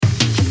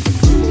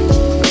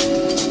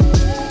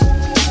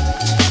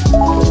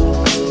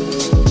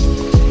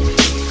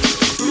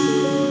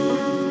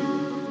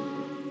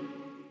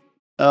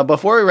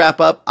Before we wrap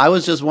up, I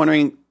was just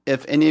wondering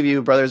if any of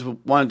you brothers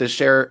wanted to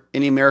share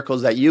any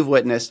miracles that you've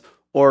witnessed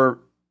or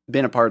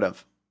been a part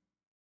of.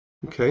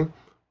 Okay,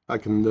 I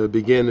can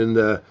begin.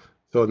 And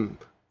so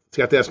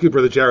I have to ask you,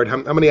 Brother Jared,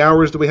 how many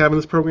hours do we have in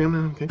this program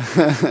now? Okay.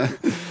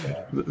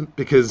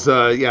 Because,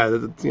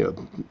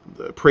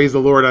 praise the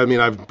Lord. I mean,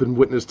 I've been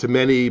witness to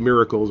many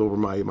miracles over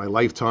my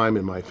lifetime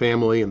in my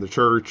family and the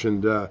church.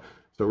 And so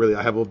really,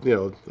 I have,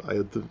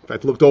 I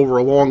looked over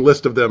a long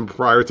list of them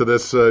prior to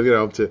this,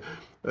 to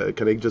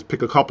kind of just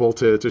pick a couple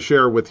to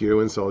share with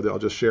you. And so I'll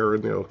just share,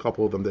 a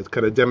couple of them that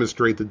kind of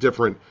demonstrate the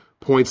different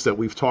points that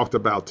we've talked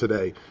about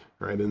today.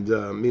 Right, and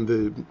I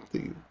mean,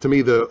 to me,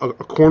 a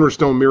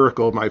cornerstone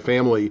miracle of my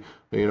family,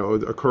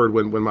 occurred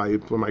when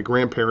my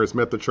grandparents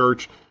met the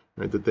church.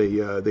 Right, that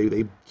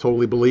they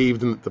totally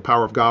believed in the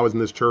power of God was in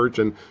this church,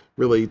 and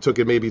really took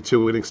it maybe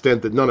to an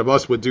extent that none of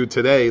us would do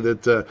today.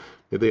 That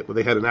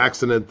they had an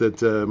accident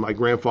that my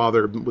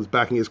grandfather was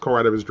backing his car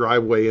out of his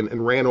driveway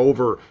and ran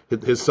over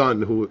his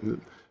son, who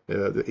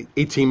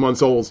 18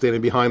 months old,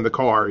 standing behind the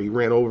car. He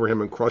ran over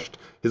him and crushed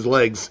his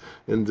legs.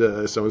 And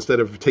so instead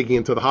of taking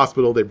him to the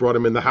hospital, they brought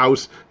him in the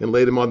house and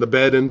laid him on the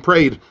bed and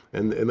prayed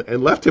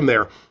and left him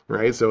there.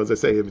 Right. So as I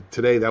say,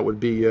 today that would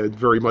be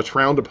very much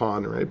frowned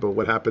upon. Right. But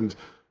what happened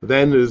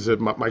then is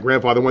my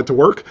grandfather went to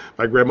work.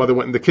 My grandmother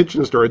went in the kitchen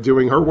and started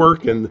doing her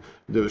work. And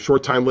a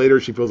short time later,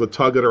 she feels a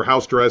tug at her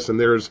house dress, and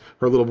there's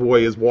her little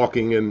boy is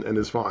walking and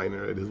is fine.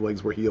 Right? His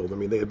legs were healed. I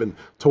mean, they had been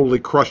totally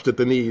crushed at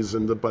the knees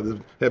by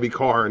the heavy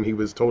car, and he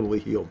was totally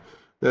healed.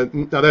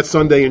 Now that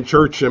Sunday in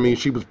church, I mean,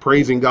 she was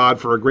praising God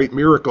for a great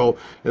miracle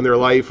in their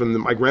life, and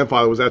my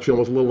grandfather was actually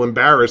almost a little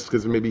embarrassed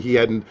because maybe he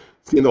hadn't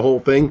seen the whole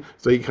thing.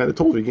 So he kind of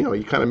told me,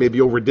 you kind of maybe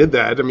overdid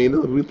that. I mean, a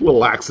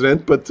little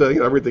accident, but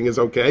everything is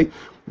okay.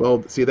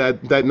 Well, see,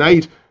 that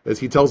night, as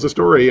he tells the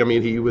story, I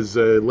mean, he was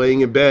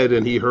laying in bed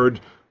and he heard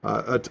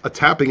a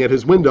tapping at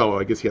his window.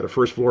 I guess he had a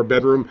first floor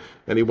bedroom,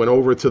 and he went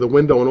over to the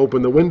window and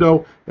opened the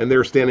window, and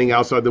there standing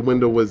outside the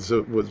window was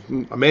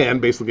a man,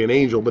 basically an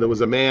angel, but it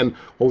was a man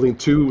holding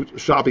two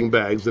shopping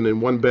bags, and in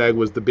one bag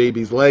was the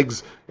baby's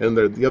legs, and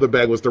the other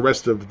bag was the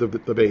rest of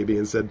the baby,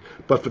 and said,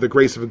 "But for the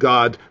grace of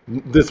God,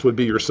 this would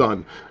be your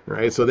son."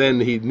 Right? So then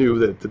he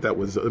knew that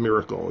was a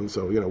miracle, and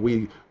so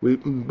we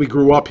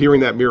grew up hearing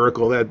that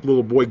miracle. That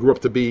little boy grew up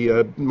to be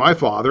my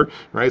father.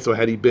 Right? So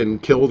had he been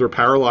killed or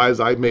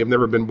paralyzed, I may have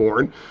never been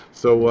born.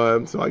 So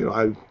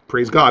I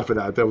praise God for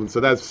that. So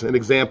that's an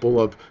example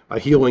of a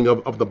healing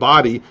of the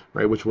body,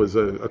 right, which was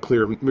a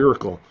clear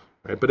miracle.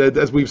 Right? But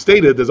as we've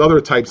stated, there's other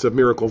types of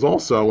miracles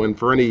also. And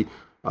for any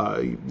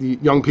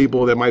young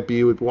people that might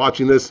be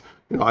watching this,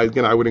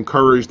 I would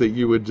encourage that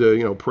you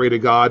would pray to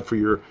God for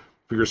your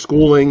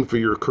schooling, for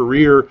your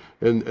career,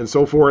 and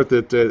so forth.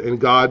 That and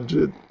God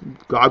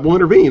will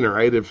intervene. All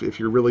right, if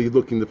you're really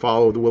looking to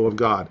follow the will of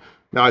God.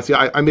 Now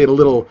I made a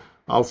little.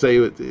 I'll say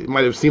it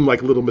might have seemed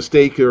like a little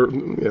mistake,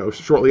 or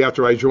shortly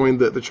after I joined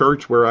the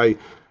church, where I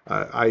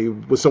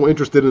was so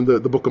interested in the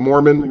Book of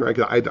Mormon. Right?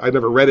 I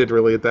never read it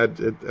really at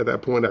that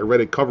point. I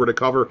read it cover to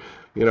cover,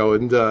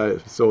 and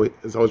so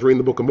as I was reading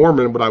the Book of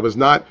Mormon, what I was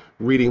not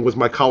reading was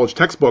my college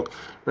textbook.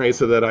 Right,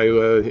 so that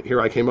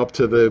I came up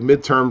to the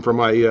midterm for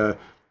my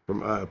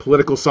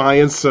political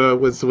science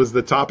was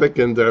the topic,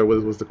 and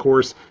was the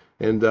course.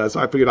 And so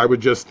I figured I would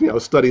just,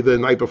 study the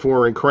night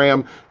before and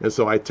cram. And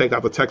so I take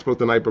out the textbook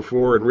the night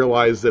before and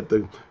realize that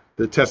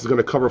the test is going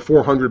to cover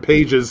 400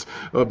 pages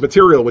of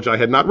material, which I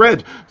had not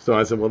read. So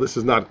I said, well, this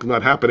is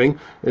not happening.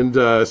 And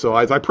so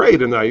as I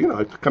prayed, and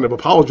I kind of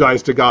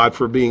apologized to God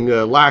for being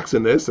lax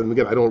in this. And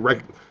again, I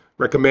don't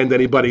recommend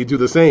anybody do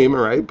the same,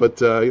 all right?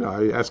 But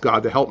I asked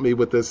God to help me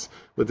with this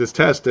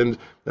test, and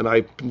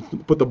I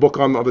put the book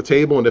on the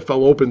table, and it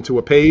fell open to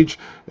a page,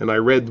 and I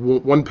read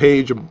one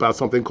page about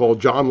something called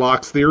John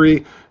Locke's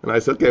theory, and I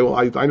said, okay, well,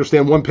 I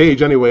understand one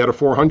page anyway out of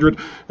 400,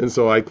 and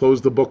so I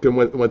closed the book and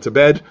went to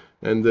bed.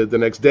 And the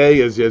next day,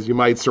 as you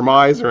might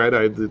surmise, right,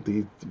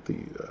 the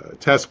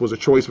test was a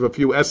choice of a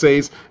few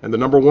essays, and the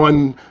number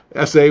one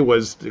essay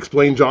was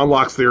explain John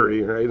Locke's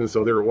theory, right? And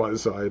so there it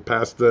was. So I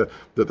passed the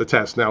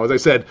test. Now, as I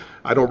said,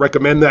 I don't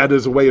recommend that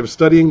as a way of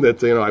studying.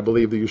 That I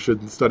believe that you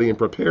should study and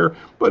prepare.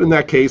 But in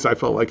that case, I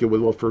felt like it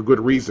was for a good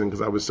reason,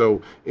 because I was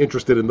so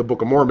interested in the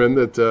Book of Mormon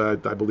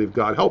that I believe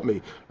God helped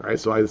me. Right?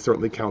 So I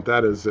certainly count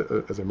that as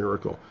a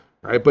miracle.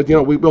 Right? But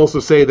we also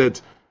say that.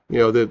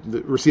 That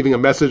receiving a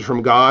message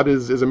from God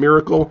is a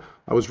miracle.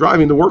 I was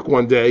driving to work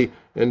one day,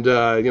 and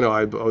I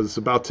was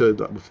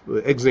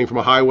exiting from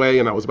a highway,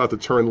 and I was about to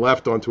turn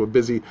left onto a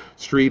busy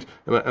street,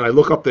 and I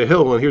look up the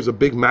hill, and here's a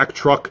big Mack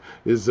truck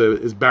is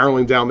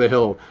barreling down the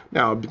hill.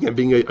 Now, again,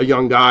 being a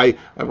young guy,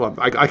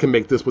 I can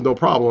make this with no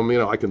problem.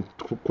 I can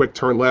quick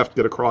turn left,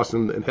 get across,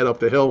 and head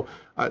up the hill.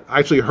 I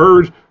actually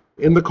heard.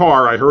 In the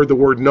car, I heard the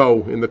word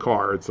 "no" in the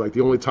car. It's like the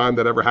only time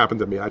that ever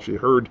happened to me. I actually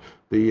heard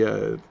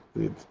the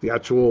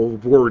actual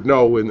word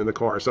 "no" in the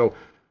car. So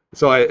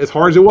as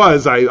hard as it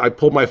was, I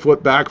pulled my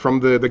foot back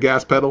from the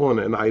gas pedal,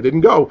 and I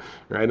didn't go.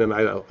 Right, and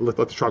I let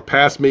the truck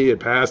pass me. It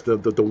passed.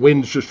 The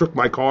wind just shook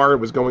my car. It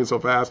was going so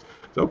fast.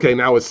 So, okay,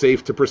 now it's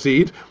safe to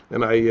proceed.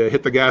 And I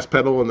hit the gas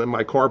pedal, and then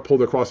my car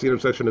pulled across the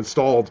intersection and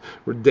stalled.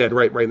 We're dead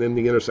right in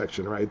the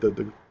intersection, right?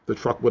 The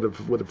truck would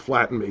have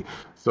flattened me.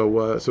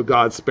 So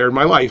God spared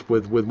my life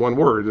with one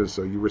word. And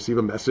so you receive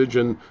a message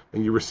and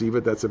you receive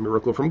it. That's a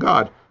miracle from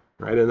God,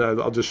 right? And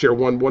I'll just share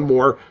one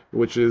more,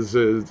 which is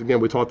again,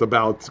 we talked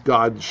about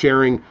God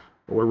sharing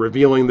or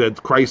revealing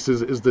that Christ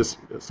is this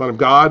Son of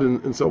God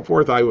and so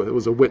forth. I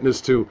was a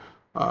witness to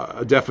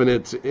a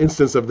definite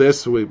instance of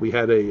this. We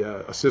had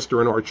a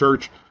sister in our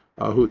church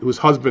whose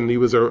husband, he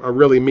was a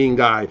really mean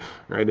guy,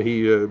 right?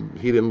 He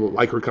didn't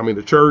like her coming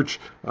to church.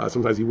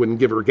 Sometimes he wouldn't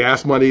give her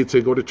gas money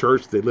to go to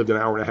church. They lived an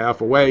hour and a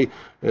half away,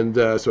 and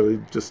so he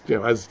just,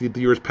 as the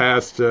years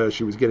passed,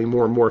 she was getting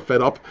more and more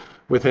fed up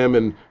with him,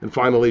 and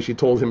finally she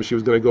told him she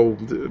was going to go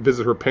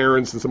visit her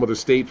parents in some other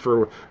state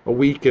for a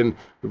week, and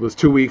it was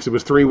 2 weeks, it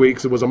was 3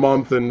 weeks, it was a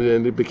month, and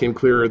it became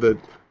clear that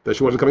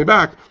she wasn't coming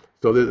back.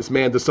 So this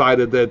man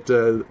decided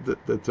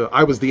that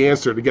I was the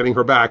answer to getting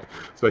her back.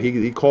 So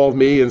he called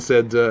me and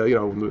said,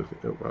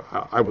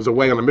 I was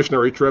away on a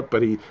missionary trip,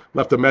 but he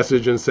left a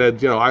message and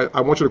said, I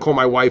want you to call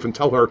my wife and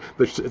tell her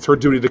that it's her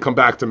duty to come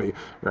back to me,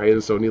 right?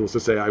 And so needless to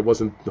say, I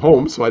wasn't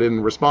home, so I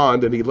didn't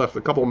respond, and he left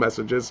a couple of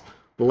messages.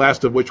 The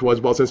last of which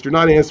was, well, since you're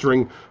not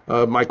answering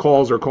my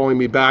calls or calling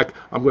me back,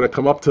 I'm going to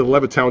come up to the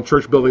Levittown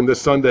church building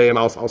this Sunday, and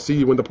I'll see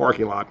you in the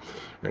parking lot.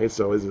 Right?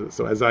 So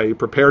as I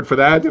prepared for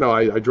that,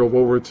 I drove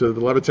over to the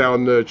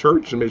Levittown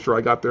church and made sure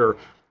I got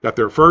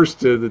there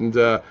first, and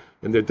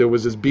that there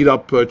was this beat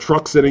up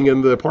truck sitting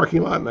in the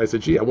parking lot, and I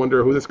said, gee, I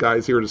wonder who this guy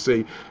is here to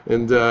see.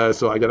 And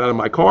so I got out of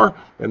my car,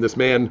 and this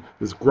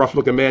gruff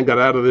looking man got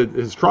out of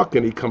his truck,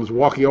 and he comes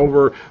walking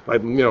over,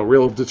 like,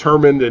 real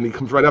determined, and he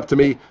comes right up to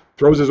me,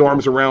 throws his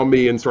arms around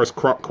me, and starts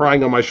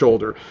crying on my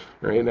shoulder.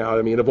 Right now,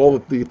 I mean, of all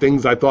the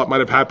things I thought might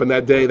have happened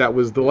that day, that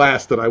was the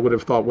last that I would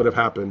have thought would have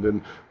happened.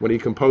 And when he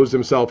composed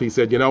himself, he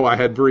said, I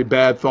had very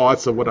bad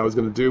thoughts of what I was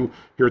going to do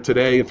here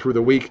today and through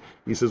the week.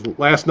 He says,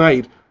 last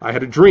night I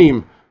had a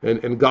dream,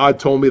 and God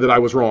told me that I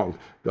was wrong.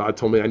 God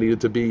told me I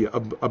needed to be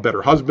a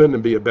better husband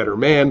and be a better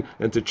man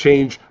and to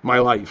change my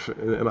life.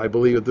 And I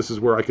believe that this is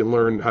where I can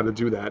learn how to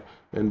do that.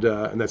 And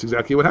that's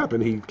exactly what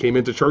happened. He came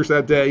into church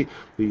that day.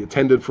 He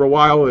attended for a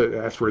while,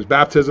 asked for his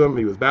baptism.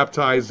 He was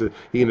baptized.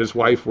 He and his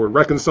wife were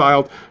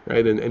reconciled,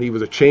 right? And he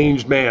was a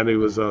changed man. He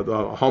was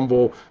a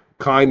humble,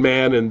 kind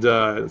man.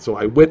 And so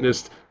I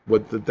witnessed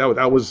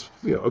that was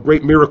a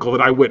great miracle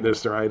that I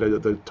witnessed, right?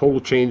 The total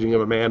changing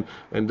of a man.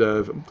 And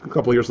a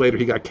couple of years later,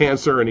 he got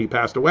cancer and he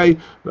passed away.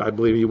 I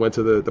believe he went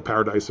to the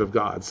paradise of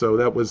God. So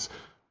that was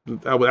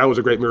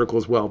a great miracle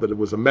as well, that it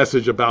was a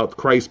message about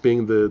Christ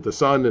being the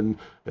Son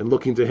and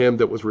looking to him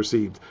that was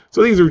received.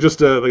 So these are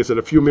just, like I said,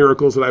 a few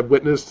miracles that I've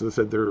witnessed. As I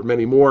said, there are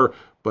many more,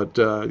 but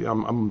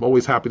I'm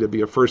always happy to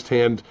be a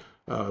firsthand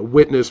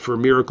witness for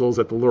miracles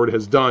that the Lord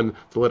has done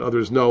to let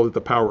others know that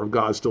the power of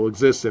God still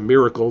exists and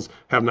miracles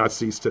have not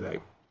ceased today.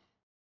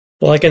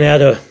 Well, I can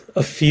add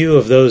a few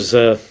of those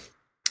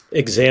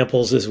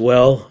examples as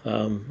well.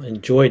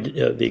 Enjoyed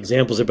the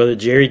examples that Brother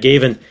Jerry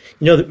gave, and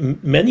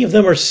many of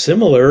them are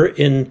similar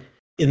in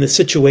the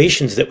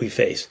situations that we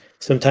face.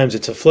 Sometimes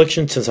it's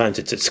affliction, sometimes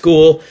it's at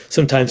school,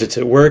 sometimes it's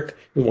at work,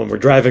 when we're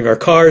driving our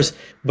cars,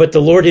 but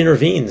the Lord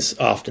intervenes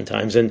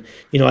oftentimes. And,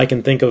 I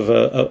can think of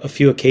a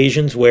few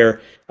occasions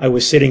where I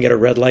was sitting at a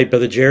red light,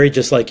 Brother Jerry,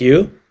 just like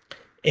you,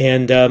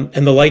 and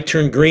the light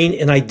turned green,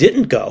 and I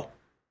didn't go.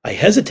 I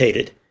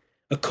hesitated.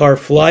 A car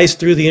flies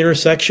through the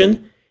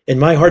intersection, and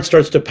my heart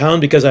starts to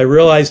pound because I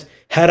realized,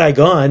 had I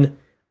gone,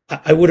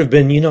 I would have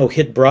been,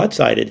 hit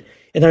broadsided.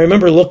 And I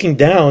remember looking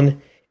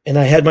down, and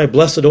I had my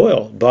blessed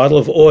oil, bottle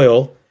of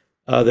oil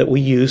that we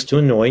use to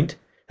anoint.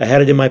 I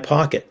had it in my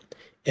pocket.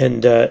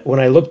 And when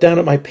I looked down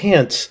at my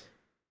pants,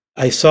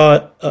 I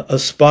saw a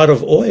spot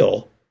of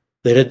oil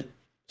that had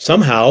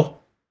somehow,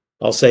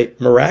 I'll say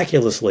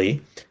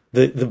miraculously,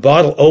 the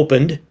bottle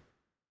opened,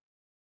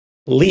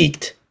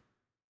 leaked.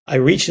 I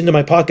reached into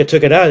my pocket,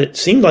 took it out. It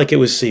seemed like it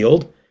was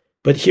sealed,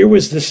 but here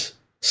was this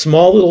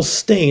small little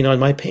stain on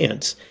my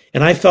pants.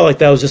 And I felt like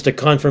that was just a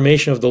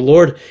confirmation of the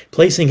Lord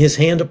placing his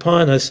hand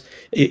upon us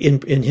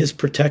in his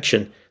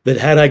protection, that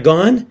had I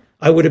gone,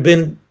 I would have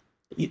been,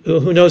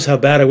 who knows how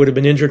bad I would have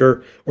been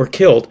injured or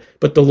killed.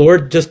 But the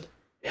Lord just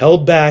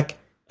held back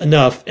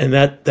enough, and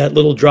that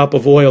little drop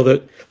of oil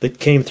that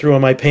came through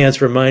on my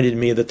pants reminded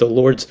me that the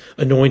Lord's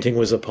anointing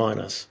was upon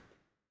us.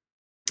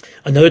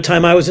 Another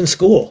time I was in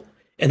school,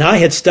 and I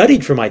had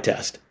studied for my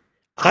test.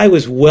 I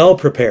was well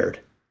prepared.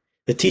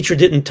 The teacher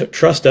didn't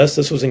trust us.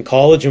 This was in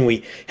college, and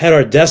we had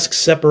our desks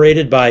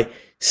separated by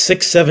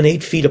 6, 7,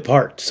 8 feet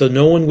apart, so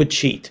no one would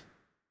cheat.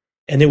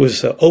 And it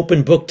was an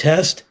open book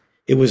test.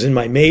 It was in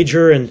my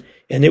major, and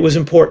it was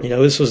important.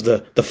 This was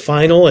the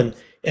final, and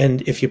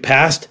if you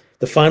passed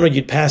the final,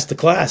 you'd pass the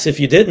class. If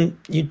you didn't,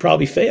 you'd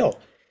probably fail.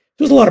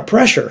 There was a lot of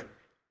pressure.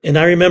 And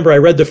I remember I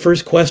read the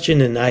first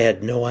question, and I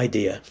had no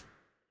idea.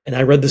 And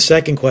I read the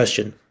second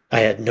question. I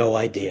had no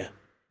idea.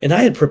 And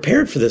I had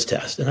prepared for this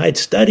test, and I had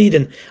studied,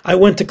 and I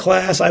went to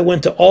class. I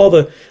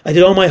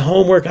did all my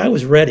homework. I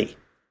was ready.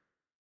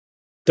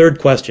 Third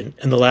question,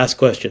 and the last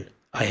question.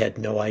 I had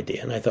no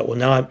idea. And I thought, well,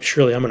 now I'm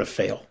going to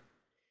fail.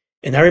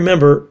 And I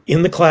remember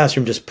in the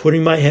classroom just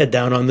putting my head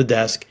down on the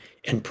desk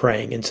and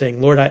praying and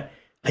saying, Lord, I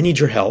need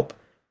your help.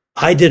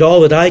 I did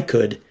all that I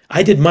could.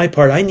 I did my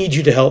part. I need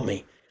you to help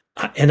me.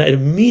 And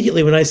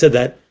immediately when I said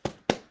that,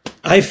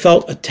 I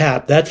felt a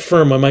tap that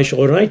firm on my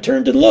shoulder, and I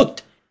turned and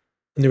looked,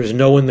 and there was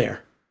no one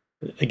there.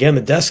 Again,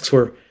 the desks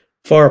were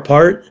far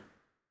apart,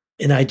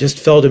 and I just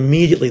felt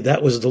immediately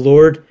that was the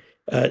Lord,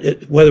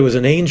 whether it was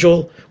an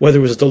angel, whether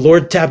it was the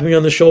Lord tapping me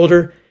on the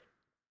shoulder,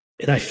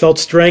 and I felt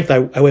strength.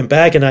 I went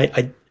back, and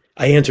I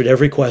answered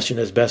every question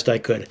as best I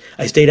could.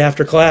 I stayed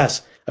after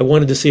class. I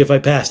wanted to see if I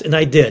passed, and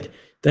I did.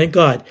 Thank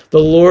God. The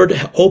Lord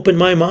opened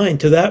my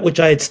mind to that which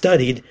I had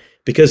studied,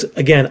 because,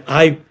 again,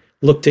 I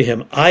looked to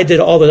him. I did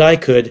all that I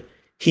could.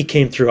 He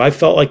came through. I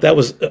felt like that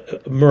was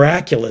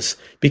miraculous,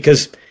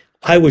 because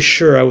I was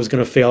sure I was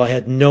going to fail. I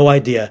had no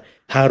idea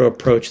how to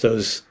approach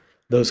those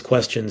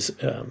questions.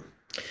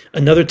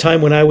 Another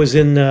time when I was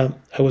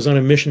on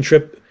a mission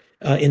trip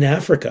in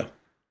Africa,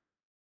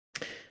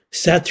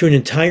 sat through an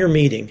entire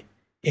meeting,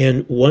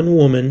 and one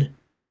woman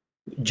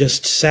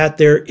just sat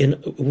there in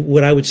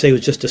what I would say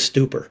was just a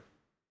stupor.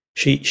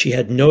 She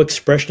had no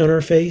expression on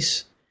her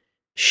face.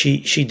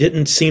 She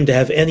didn't seem to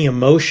have any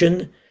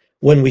emotion.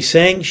 When we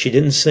sang, she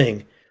didn't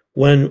sing.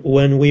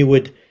 When we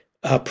would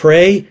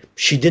pray,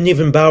 she didn't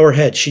even bow her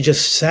head. She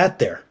just sat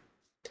there.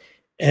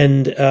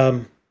 And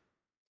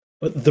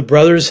the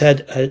brothers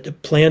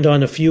had planned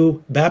on a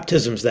few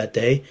baptisms that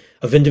day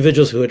of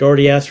individuals who had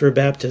already asked for a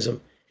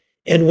baptism.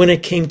 And when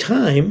it came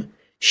time,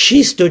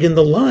 she stood in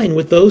the line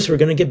with those who were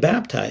going to get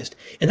baptized.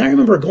 And I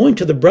remember going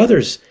to the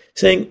brothers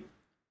saying,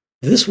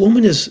 this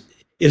woman is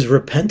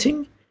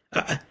repenting?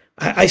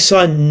 I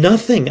saw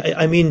nothing.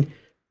 I mean,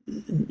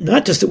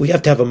 not just that we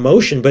have to have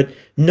emotion, but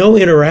no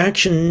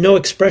interaction, no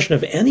expression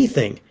of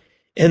anything.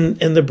 And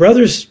the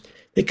brothers,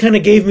 they kind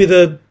of gave me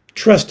the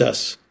trust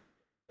us.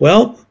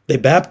 Well, they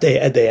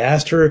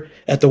asked her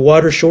at the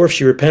water shore if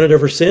she repented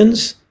of her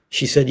sins.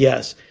 She said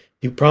yes.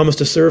 You promised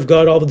to serve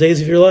God all the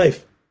days of your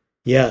life.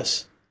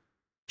 Yes.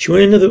 She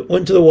went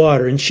to the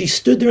water, and she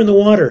stood there in the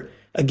water,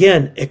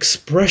 again,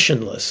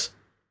 expressionless.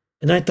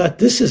 And I thought,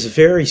 this is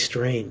very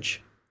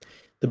strange.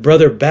 The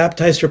brother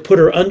baptized her, put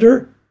her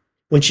under.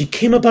 When she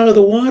came up out of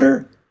the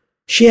water,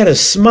 she had a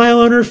smile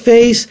on her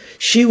face.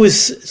 She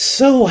was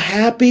so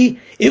happy.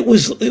 It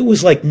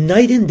was like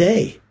night and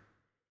day.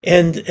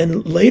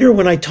 And later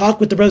when I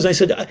talked with the brothers, I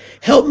said,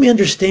 help me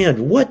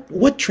understand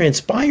what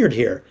transpired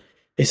here.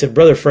 They said,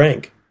 Brother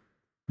Frank,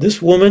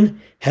 this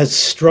woman has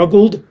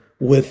struggled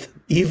with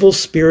evil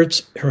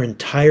spirits her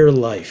entire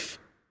life.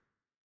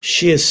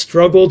 She has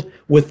struggled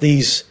with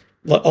these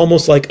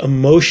almost like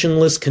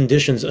emotionless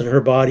conditions in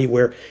her body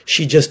where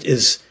she just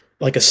is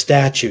like a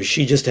statue.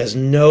 She just has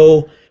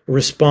no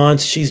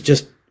response. She's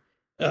just,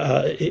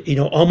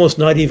 almost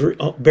not even,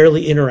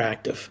 barely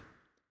interactive.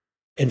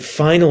 And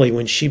finally,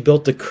 when she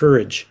built the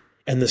courage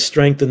and the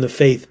strength and the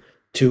faith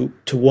to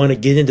want to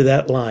get into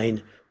that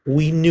line,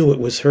 we knew it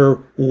was her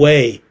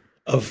way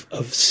of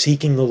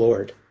seeking the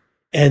Lord.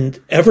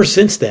 And ever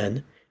since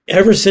then,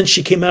 ever since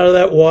she came out of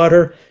that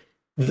water,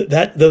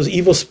 those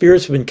evil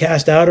spirits have been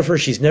cast out of her.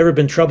 She's never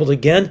been troubled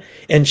again.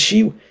 And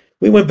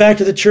we went back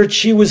to the church.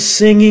 She was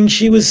singing.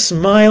 She was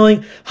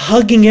smiling,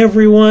 hugging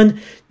everyone,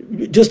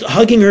 just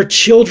hugging her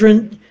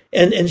children.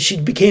 And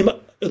she became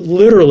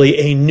literally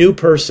a new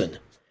person.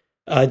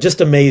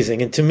 Just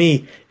amazing. And to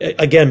me,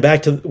 again,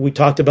 we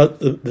talked about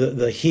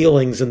the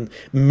healings and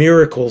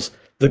miracles.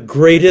 The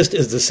greatest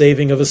is the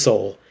saving of a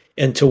soul.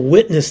 And to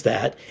witness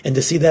that and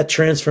to see that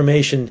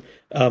transformation,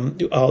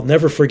 I'll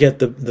never forget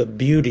the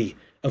beauty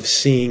of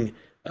seeing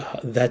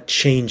that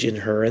change in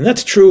her. And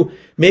that's true,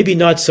 maybe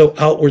not so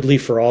outwardly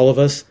for all of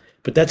us,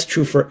 but that's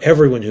true for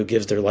everyone who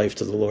gives their life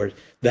to the Lord,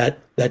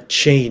 that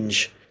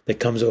change that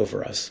comes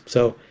over us.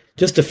 So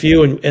just a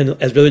few, and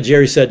as Brother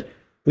Jerry said,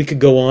 we could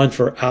go on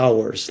for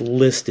hours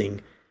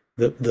listing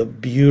the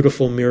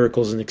beautiful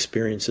miracles and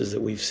experiences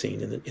that we've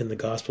seen in the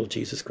gospel of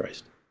Jesus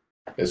Christ.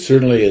 It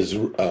certainly is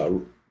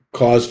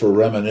cause for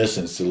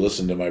reminiscence to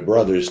listen to my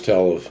brothers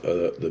tell of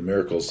the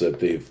miracles that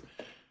they've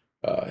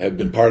have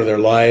been part of their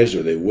lives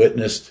or they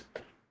witnessed,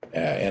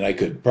 and I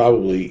could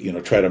probably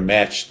try to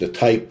match the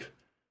type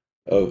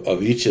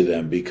of each of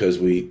them because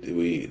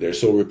they're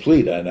so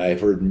replete. And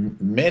I've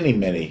heard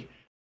many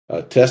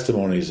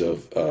testimonies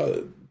of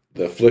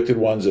the afflicted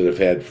ones that have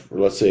had,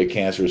 let's say, a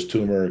cancerous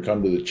tumor,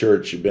 come to the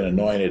church, you've been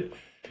anointed,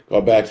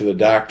 go back to the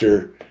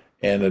doctor,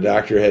 and the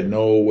doctor had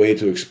no way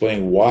to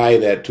explain why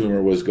that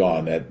tumor was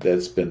gone.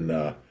 That's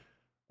been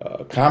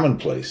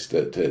commonplace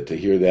to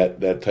hear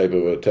that type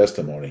of a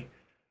testimony.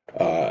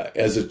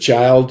 As a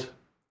child,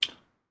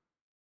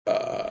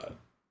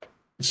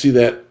 see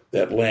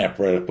that lamp,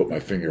 right? I put my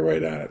finger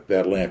right on it.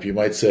 That lamp, you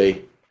might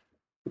say,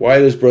 why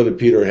does Brother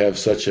Peter have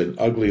such an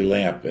ugly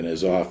lamp in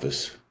his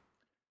office?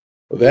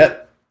 Well,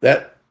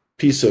 that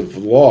piece of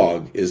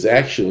log is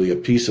actually a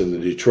piece of the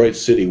Detroit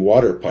City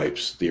water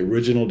pipes, the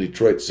original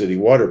Detroit City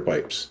water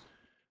pipes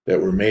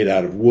that were made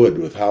out of wood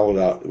with hollowed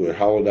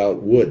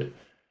out wood.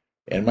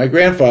 And my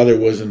grandfather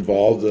was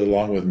involved,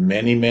 along with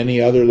many, many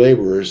other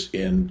laborers,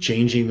 in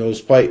changing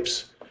those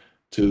pipes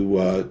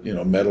to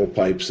metal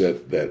pipes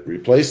that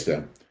replaced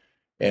them.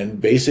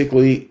 And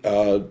basically,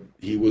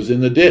 he was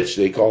in the ditch.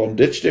 They call them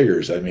ditch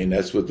diggers. I mean,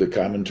 that's what the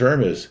common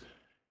term is.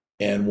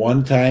 And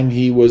one time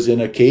he was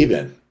in a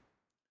cave-in,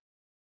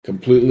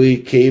 completely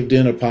caved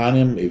in upon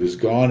him. He was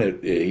gone.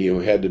 He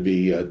had to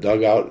be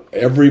dug out.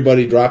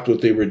 Everybody dropped what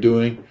they were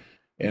doing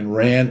and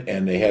ran.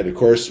 And they had, of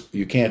course,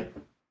 you can't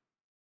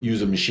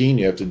use a machine.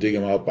 You have to dig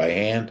him out by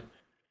hand.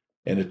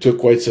 And it took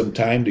quite some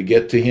time to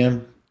get to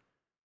him.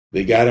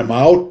 They got him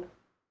out.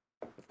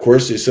 Of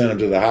course, they sent him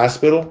to the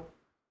hospital.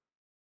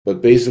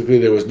 But basically,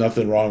 there was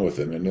nothing wrong with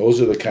him. And those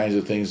are the kinds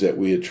of things that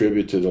we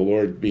attribute to the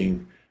Lord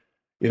being,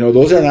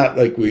 those are not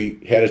like we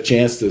had a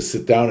chance to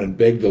sit down and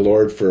beg the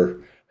Lord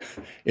for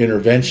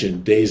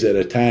intervention days at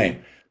a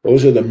time.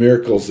 Those are the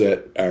miracles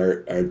that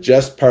are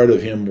just part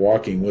of him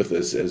walking with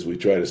us as we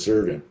try to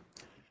serve him.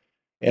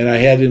 And I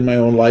had in my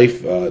own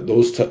life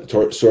those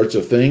sorts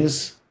of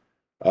things.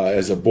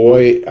 As a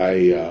boy,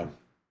 I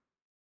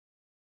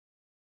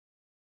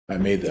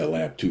made that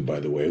lamp too, by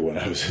the way, when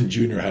I was in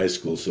junior high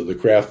school. So the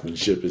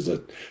craftsmanship is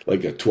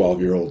like a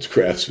 12-year-old's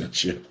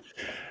craftsmanship.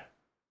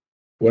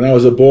 When I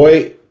was a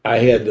boy, I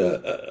had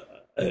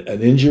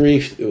an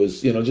injury. It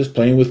was, just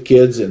playing with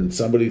kids, and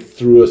somebody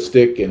threw a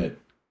stick and it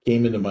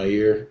came into my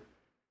ear.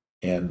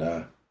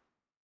 And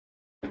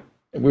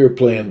we were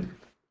playing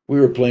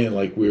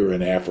like we were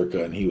in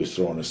Africa, and he was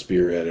throwing a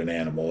spear at an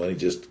animal, and it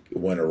just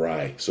went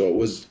awry. So it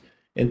was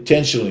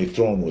intentionally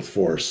thrown with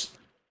force,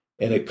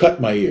 and it cut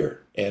my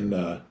ear. And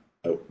I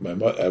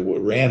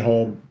ran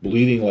home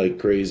bleeding like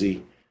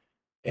crazy.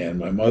 And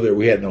my mother,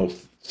 we had no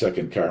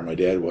second car. My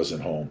dad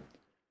wasn't home.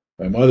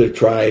 My mother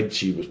tried.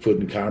 She was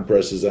putting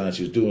compresses on.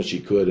 She was doing what she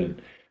could.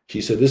 And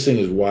she said, this thing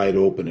is wide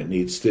open. It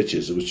needs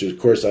stitches, which, of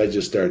course, I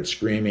just started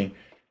screaming.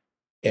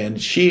 And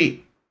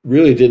she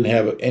really didn't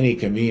have any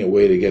convenient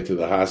way to get to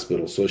the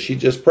hospital. So she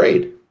just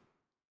prayed.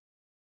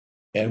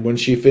 And when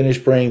she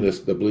finished praying,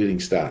 the bleeding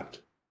stopped.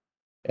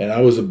 And I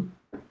was,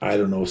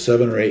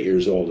 7 or 8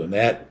 years old. And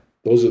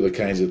those are the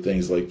kinds of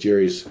things, like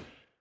Jerry's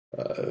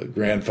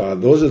grandfather.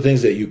 Those are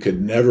things that you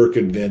could never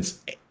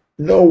convince.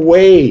 No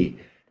way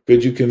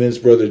could you convince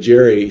Brother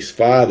Jerry's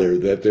father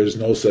that there's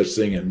no such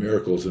thing in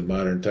miracles in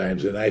modern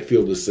times. And I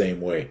feel the same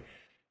way.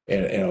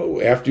 And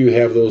after you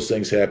have those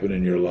things happen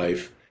in your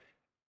life,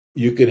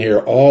 you can hear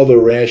all the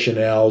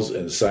rationales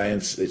and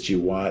science that you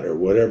want, or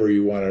whatever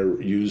you want to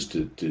use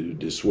to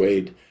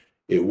dissuade.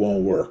 It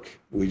won't work.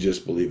 We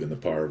just believe in the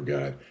power of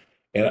God.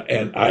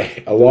 And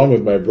I, along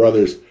with my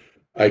brothers,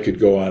 I could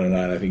go on and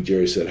on. I think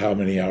Jerry said, how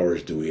many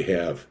hours do we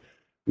have?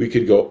 We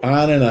could go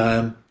on and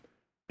on,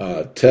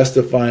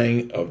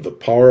 testifying of the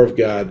power of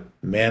God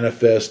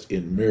manifest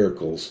in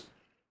miracles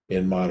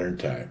in modern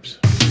times.